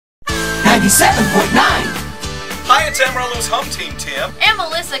97.9. Hi, it's Amarillo's Home Team, Tim. And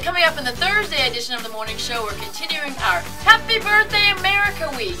Melissa. Coming up in the Thursday edition of the morning show, we're continuing our Happy Birthday America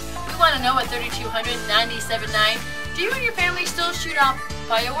Week. We want to know at 3297.9, do you and your family still shoot off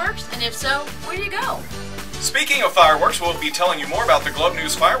fireworks? And if so, where do you go? Speaking of fireworks, we'll be telling you more about the Globe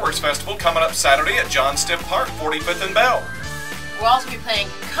News Fireworks Festival coming up Saturday at John Stiff Park, 45th and Bell. We'll also be playing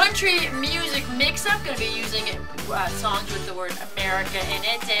country music mix-up. Going to be using songs with the word America in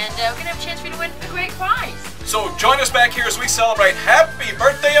it, and we're going to have a chance for you to win a great prize. So join us back here as we celebrate Happy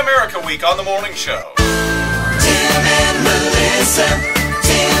Birthday America Week on the morning show.